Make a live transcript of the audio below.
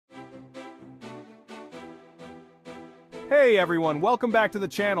Hey everyone, welcome back to the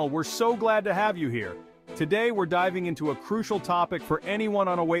channel. We're so glad to have you here. Today we're diving into a crucial topic for anyone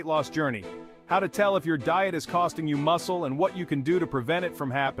on a weight loss journey. How to tell if your diet is costing you muscle and what you can do to prevent it from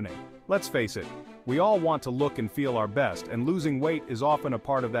happening. Let's face it, we all want to look and feel our best, and losing weight is often a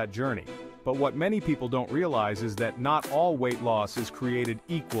part of that journey. But what many people don't realize is that not all weight loss is created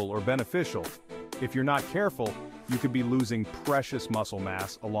equal or beneficial. If you're not careful, you could be losing precious muscle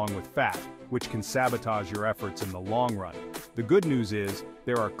mass along with fat, which can sabotage your efforts in the long run. The good news is,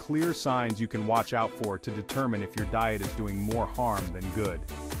 there are clear signs you can watch out for to determine if your diet is doing more harm than good.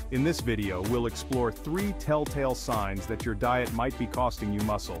 In this video, we'll explore 3 telltale signs that your diet might be costing you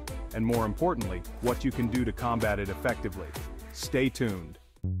muscle, and more importantly, what you can do to combat it effectively. Stay tuned.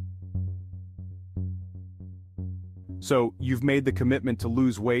 So, you've made the commitment to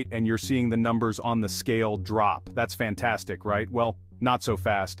lose weight and you're seeing the numbers on the scale drop. That's fantastic, right? Well, not so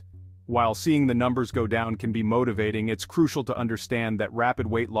fast. While seeing the numbers go down can be motivating, it's crucial to understand that rapid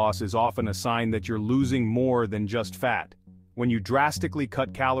weight loss is often a sign that you're losing more than just fat. When you drastically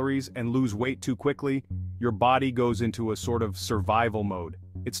cut calories and lose weight too quickly, your body goes into a sort of survival mode.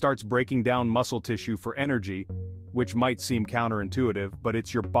 It starts breaking down muscle tissue for energy, which might seem counterintuitive, but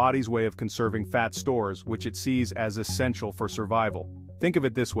it's your body's way of conserving fat stores, which it sees as essential for survival. Think of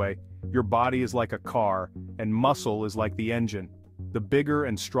it this way, your body is like a car, and muscle is like the engine. The bigger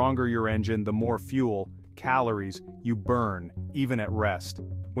and stronger your engine, the more fuel, calories, you burn, even at rest.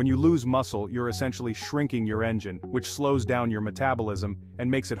 When you lose muscle, you're essentially shrinking your engine, which slows down your metabolism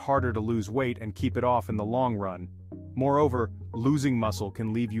and makes it harder to lose weight and keep it off in the long run. Moreover, losing muscle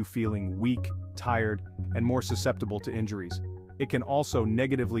can leave you feeling weak, tired, and more susceptible to injuries. It can also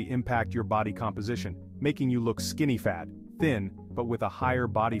negatively impact your body composition, making you look skinny fat, thin, but with a higher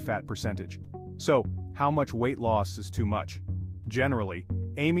body fat percentage. So, how much weight loss is too much? Generally,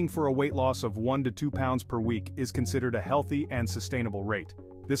 aiming for a weight loss of 1 to 2 pounds per week is considered a healthy and sustainable rate.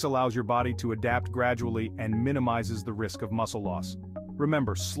 This allows your body to adapt gradually and minimizes the risk of muscle loss.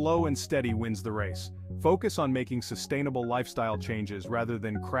 Remember, slow and steady wins the race. Focus on making sustainable lifestyle changes rather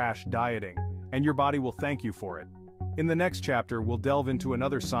than crash dieting, and your body will thank you for it. In the next chapter, we'll delve into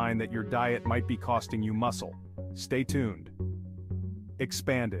another sign that your diet might be costing you muscle. Stay tuned.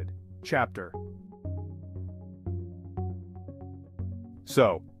 Expanded. Chapter.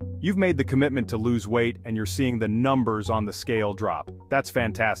 So, you've made the commitment to lose weight and you're seeing the numbers on the scale drop. That's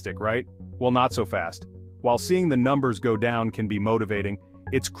fantastic, right? Well, not so fast. While seeing the numbers go down can be motivating,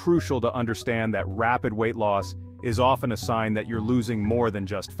 it's crucial to understand that rapid weight loss is often a sign that you're losing more than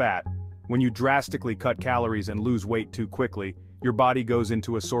just fat. When you drastically cut calories and lose weight too quickly, your body goes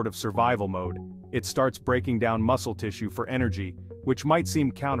into a sort of survival mode. It starts breaking down muscle tissue for energy, which might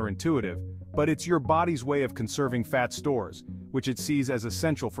seem counterintuitive, but it's your body's way of conserving fat stores, which it sees as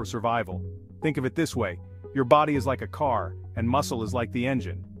essential for survival. Think of it this way, your body is like a car, and muscle is like the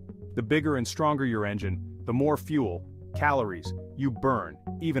engine. The bigger and stronger your engine, the more fuel, calories, you burn,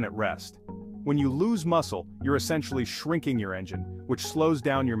 even at rest. When you lose muscle, you're essentially shrinking your engine, which slows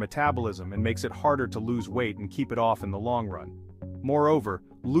down your metabolism and makes it harder to lose weight and keep it off in the long run. Moreover,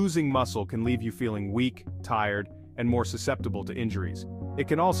 losing muscle can leave you feeling weak, tired, and more susceptible to injuries. It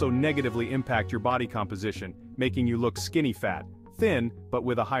can also negatively impact your body composition, making you look skinny fat, thin, but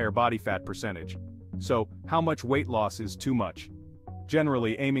with a higher body fat percentage. So, how much weight loss is too much?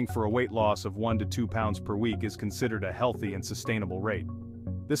 Generally, aiming for a weight loss of 1 to 2 pounds per week is considered a healthy and sustainable rate.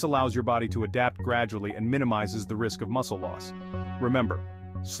 This allows your body to adapt gradually and minimizes the risk of muscle loss. Remember,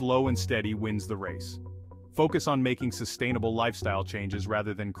 slow and steady wins the race. Focus on making sustainable lifestyle changes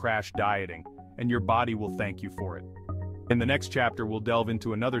rather than crash dieting, and your body will thank you for it. In the next chapter, we'll delve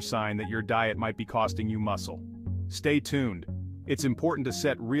into another sign that your diet might be costing you muscle. Stay tuned. It's important to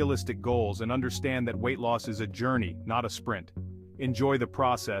set realistic goals and understand that weight loss is a journey, not a sprint. Enjoy the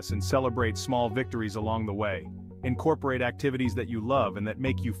process and celebrate small victories along the way. Incorporate activities that you love and that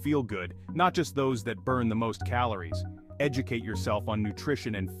make you feel good, not just those that burn the most calories. Educate yourself on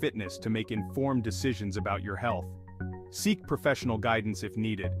nutrition and fitness to make informed decisions about your health. Seek professional guidance if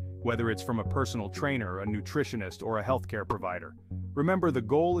needed, whether it's from a personal trainer, a nutritionist, or a healthcare provider. Remember, the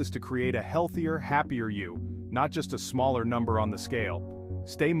goal is to create a healthier, happier you, not just a smaller number on the scale.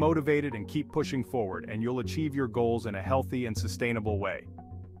 Stay motivated and keep pushing forward, and you'll achieve your goals in a healthy and sustainable way.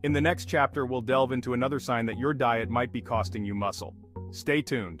 In the next chapter, we'll delve into another sign that your diet might be costing you muscle. Stay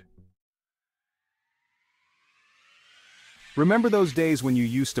tuned. Remember those days when you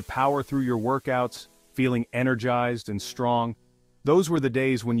used to power through your workouts, feeling energized and strong? Those were the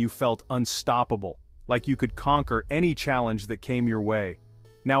days when you felt unstoppable, like you could conquer any challenge that came your way.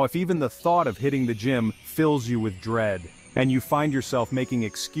 Now, if even the thought of hitting the gym fills you with dread, and you find yourself making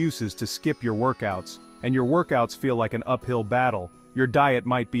excuses to skip your workouts, and your workouts feel like an uphill battle, your diet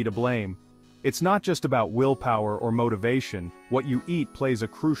might be to blame. It's not just about willpower or motivation. What you eat plays a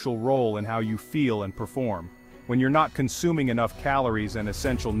crucial role in how you feel and perform. When you're not consuming enough calories and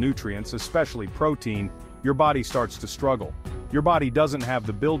essential nutrients, especially protein, your body starts to struggle. Your body doesn't have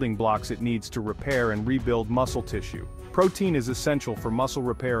the building blocks it needs to repair and rebuild muscle tissue. Protein is essential for muscle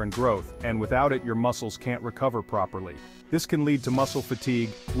repair and growth, and without it your muscles can't recover properly. This can lead to muscle fatigue,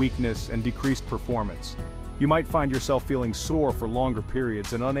 weakness, and decreased performance. You might find yourself feeling sore for longer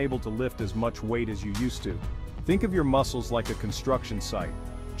periods and unable to lift as much weight as you used to. Think of your muscles like a construction site.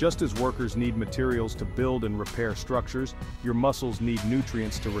 Just as workers need materials to build and repair structures, your muscles need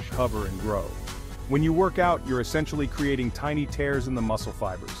nutrients to recover and grow. When you work out, you're essentially creating tiny tears in the muscle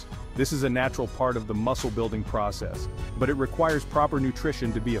fibers. This is a natural part of the muscle building process, but it requires proper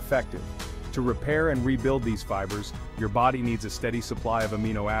nutrition to be effective. To repair and rebuild these fibers, your body needs a steady supply of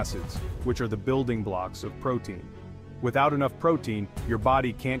amino acids, which are the building blocks of protein. Without enough protein, your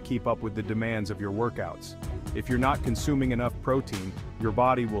body can't keep up with the demands of your workouts. If you're not consuming enough protein, your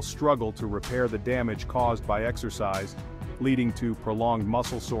body will struggle to repair the damage caused by exercise, leading to prolonged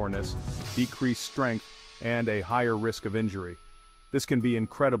muscle soreness, decreased strength, and a higher risk of injury. This can be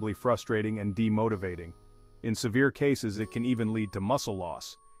incredibly frustrating and demotivating. In severe cases, it can even lead to muscle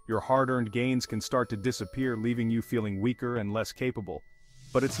loss. Your hard-earned gains can start to disappear, leaving you feeling weaker and less capable.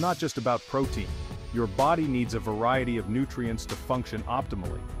 But it's not just about protein. Your body needs a variety of nutrients to function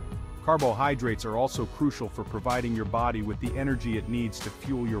optimally. Carbohydrates are also crucial for providing your body with the energy it needs to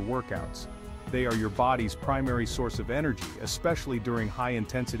fuel your workouts. They are your body's primary source of energy, especially during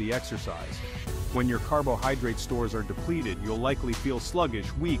high-intensity exercise. When your carbohydrate stores are depleted, you'll likely feel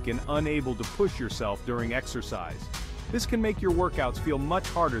sluggish, weak, and unable to push yourself during exercise. This can make your workouts feel much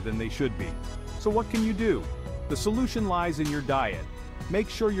harder than they should be. So what can you do? The solution lies in your diet. Make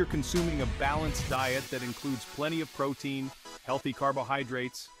sure you're consuming a balanced diet that includes plenty of protein, healthy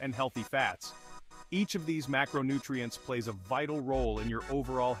carbohydrates, and healthy fats. Each of these macronutrients plays a vital role in your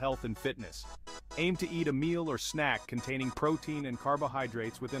overall health and fitness. Aim to eat a meal or snack containing protein and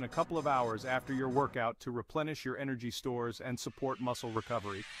carbohydrates within a couple of hours after your workout to replenish your energy stores and support muscle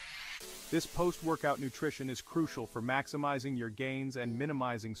recovery. This post-workout nutrition is crucial for maximizing your gains and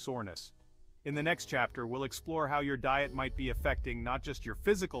minimizing soreness. In the next chapter, we'll explore how your diet might be affecting not just your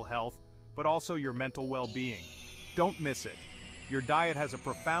physical health, but also your mental well-being. Don't miss it. Your diet has a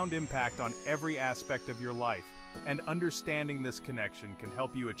profound impact on every aspect of your life, and understanding this connection can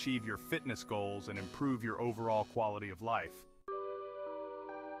help you achieve your fitness goals and improve your overall quality of life.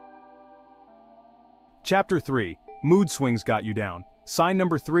 Chapter 3. Mood swings got you down. Sign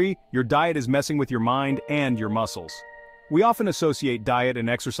number 3, your diet is messing with your mind and your muscles. We often associate diet and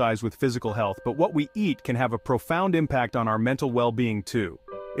exercise with physical health, but what we eat can have a profound impact on our mental well-being too.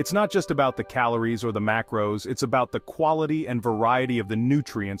 It's not just about the calories or the macros, it's about the quality and variety of the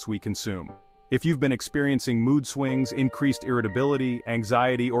nutrients we consume. If you've been experiencing mood swings, increased irritability,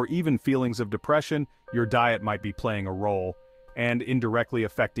 anxiety, or even feelings of depression, your diet might be playing a role and indirectly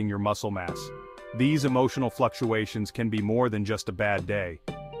affecting your muscle mass. These emotional fluctuations can be more than just a bad day.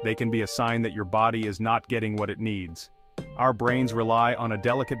 They can be a sign that your body is not getting what it needs. Our brains rely on a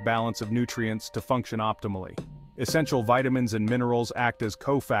delicate balance of nutrients to function optimally. Essential vitamins and minerals act as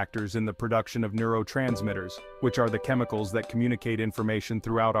cofactors in the production of neurotransmitters, which are the chemicals that communicate information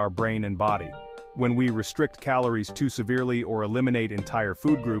throughout our brain and body. When we restrict calories too severely or eliminate entire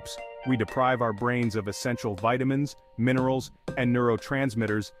food groups, we deprive our brains of essential vitamins, minerals, and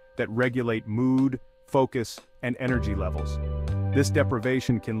neurotransmitters that regulate mood, focus, and energy levels. This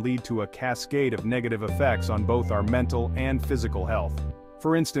deprivation can lead to a cascade of negative effects on both our mental and physical health.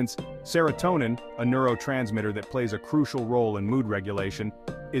 For instance, serotonin, a neurotransmitter that plays a crucial role in mood regulation,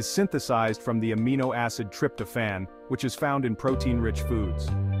 is synthesized from the amino acid tryptophan, which is found in protein-rich foods.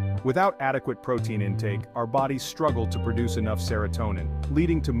 Without adequate protein intake, our bodies struggle to produce enough serotonin,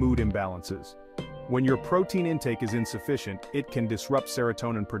 leading to mood imbalances. When your protein intake is insufficient, it can disrupt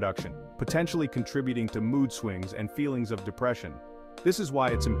serotonin production, potentially contributing to mood swings and feelings of depression. This is why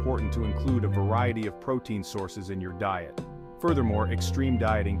it's important to include a variety of protein sources in your diet. Furthermore, extreme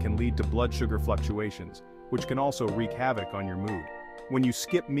dieting can lead to blood sugar fluctuations, which can also wreak havoc on your mood. When you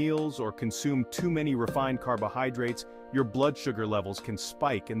skip meals or consume too many refined carbohydrates, your blood sugar levels can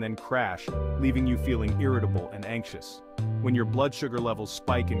spike and then crash, leaving you feeling irritable and anxious. When your blood sugar levels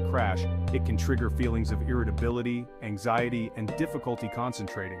spike and crash, it can trigger feelings of irritability, anxiety, and difficulty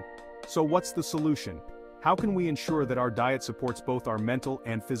concentrating. So what's the solution? How can we ensure that our diet supports both our mental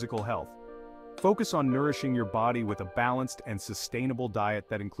and physical health? Focus on nourishing your body with a balanced and sustainable diet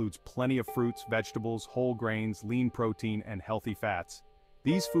that includes plenty of fruits, vegetables, whole grains, lean protein, and healthy fats.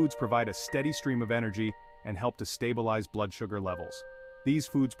 These foods provide a steady stream of energy and help to stabilize blood sugar levels. These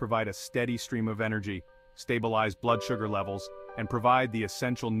foods provide a steady stream of energy, stabilize blood sugar levels, and provide the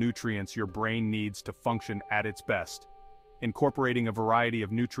essential nutrients your brain needs to function at its best. Incorporating a variety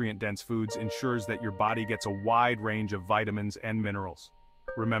of nutrient-dense foods ensures that your body gets a wide range of vitamins and minerals.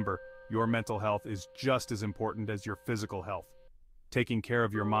 Remember, your mental health is just as important as your physical health. Taking care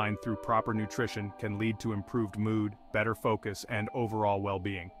of your mind through proper nutrition can lead to improved mood, better focus, and overall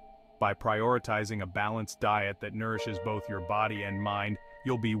well-being. By prioritizing a balanced diet that nourishes both your body and mind,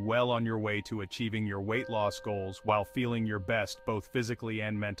 you'll be well on your way to achieving your weight loss goals while feeling your best both physically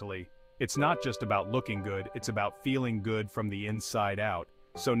and mentally. It's not just about looking good, it's about feeling good from the inside out.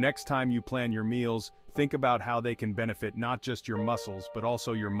 So next time you plan your meals, think about how they can benefit not just your muscles but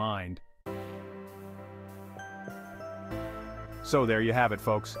also your mind. So there you have it,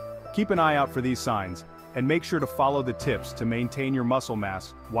 folks. Keep an eye out for these signs, and make sure to follow the tips to maintain your muscle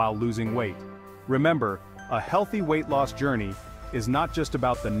mass while losing weight. Remember, a healthy weight loss journey is not just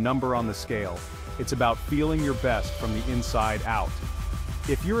about the number on the scale, it's about feeling your best from the inside out.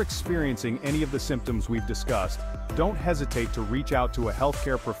 If you're experiencing any of the symptoms we've discussed, don't hesitate to reach out to a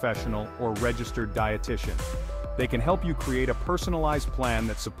healthcare professional or registered dietitian. They can help you create a personalized plan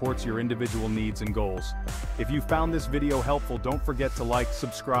that supports your individual needs and goals. If you found this video helpful, don't forget to like,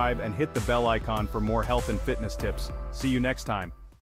 subscribe, and hit the bell icon for more health and fitness tips. See you next time.